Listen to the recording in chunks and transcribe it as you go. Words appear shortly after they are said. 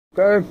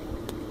Okay,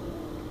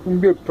 I'm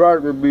gonna do a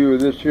product review of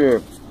this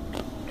here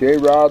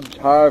JayBar's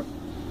high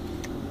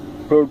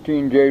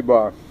protein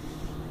JayBar.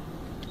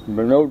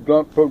 The no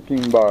dump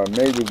protein bar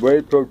made with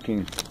whey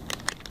protein.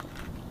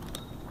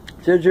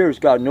 It says here it's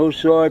got no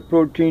soy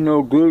protein,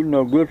 no gluten,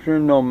 no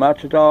glycerin, no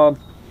maltitol,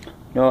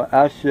 no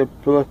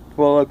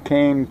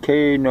acetylcholine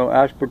K, no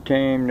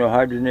aspartame, no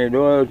hydrogenated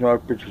oils, no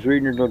artificial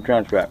sweeteners, no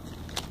trans fat.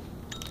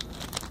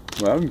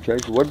 Well, okay,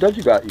 so what does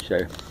it got, you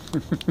say?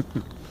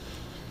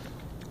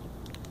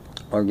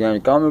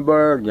 Organic almond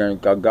butter,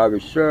 organic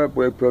agave syrup,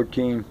 whey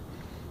protein,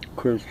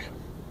 crisp,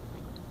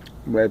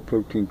 whey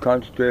protein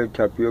concentrate,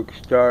 tapioca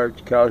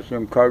starch,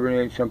 calcium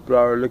carbonate,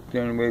 sunflower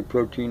lecithin, whey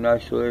protein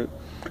isolate,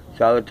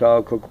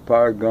 xylitol, cocoa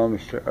powder, gum,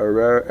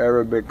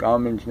 Arabic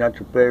almonds,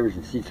 natural flavors,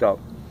 and sea salt.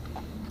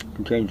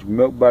 Contains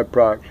milk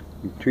byproducts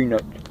and tree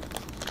nuts.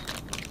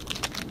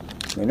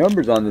 The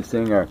numbers on this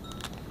thing are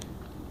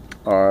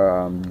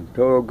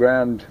total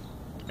grams,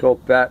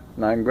 total fat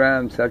 9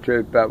 grams,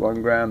 saturated fat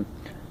 1 gram,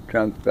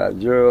 trans fat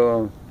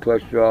 0,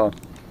 cholesterol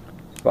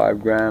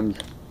 5 grams,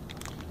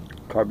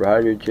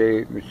 carbohydrates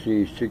 8, let's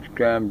see, 6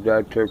 grams,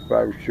 dietary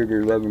fiber, sugar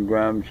 11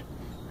 grams,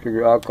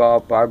 sugar, alcohol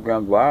 5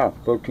 grams, wow,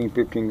 protein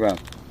 15 grams.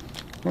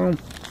 Well,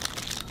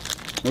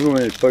 look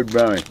at this Fudge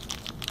Brownie.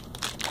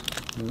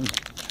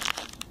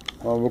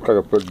 Oh, looks like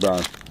a Fudge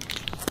Brownie.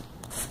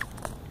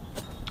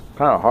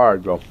 Kind of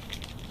hard though.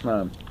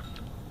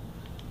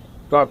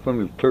 Got from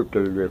the church the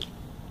other day.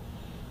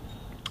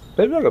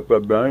 Tastes like a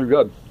Fudge Brownie,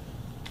 good.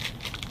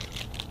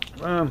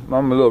 I'm a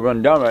little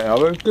run down right now,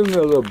 but give me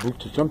a little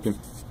boost of something.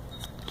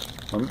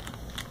 Kind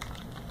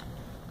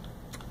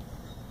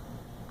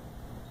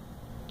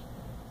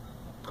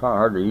of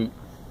hard to eat.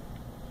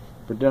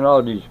 But then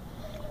all these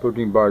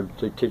protein bars,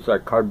 they taste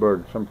like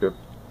cardboard or something.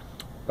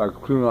 Like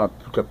chewing on a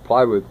piece of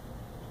plywood.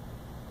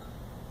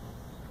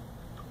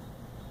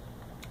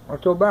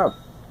 Not so bad.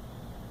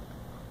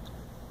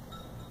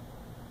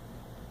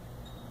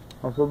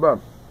 Not so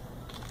bad.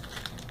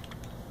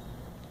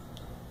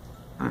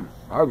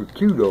 I would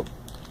chew though.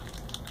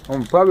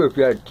 Probably if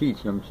you had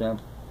teeth, you know what I'm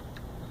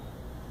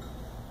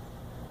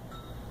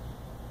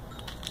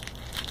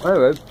saying?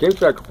 Anyway, it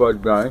tastes like a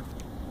Fudge Brownie.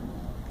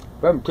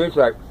 But it tastes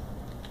like,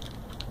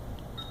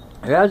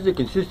 it has the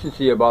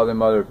consistency of all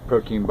them other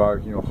protein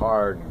bars, you know,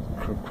 hard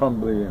and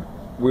crumbly and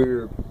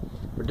weird.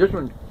 But this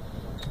one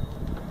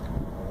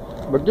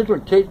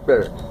tastes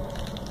better.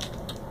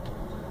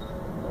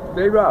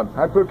 JayBar,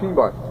 high protein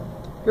bar.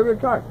 Give it a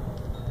try.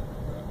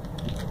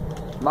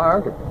 My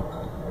answer.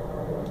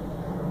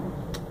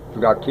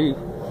 Got teeth.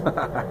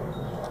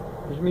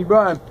 This is me,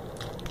 Brian.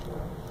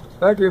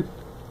 Thank you.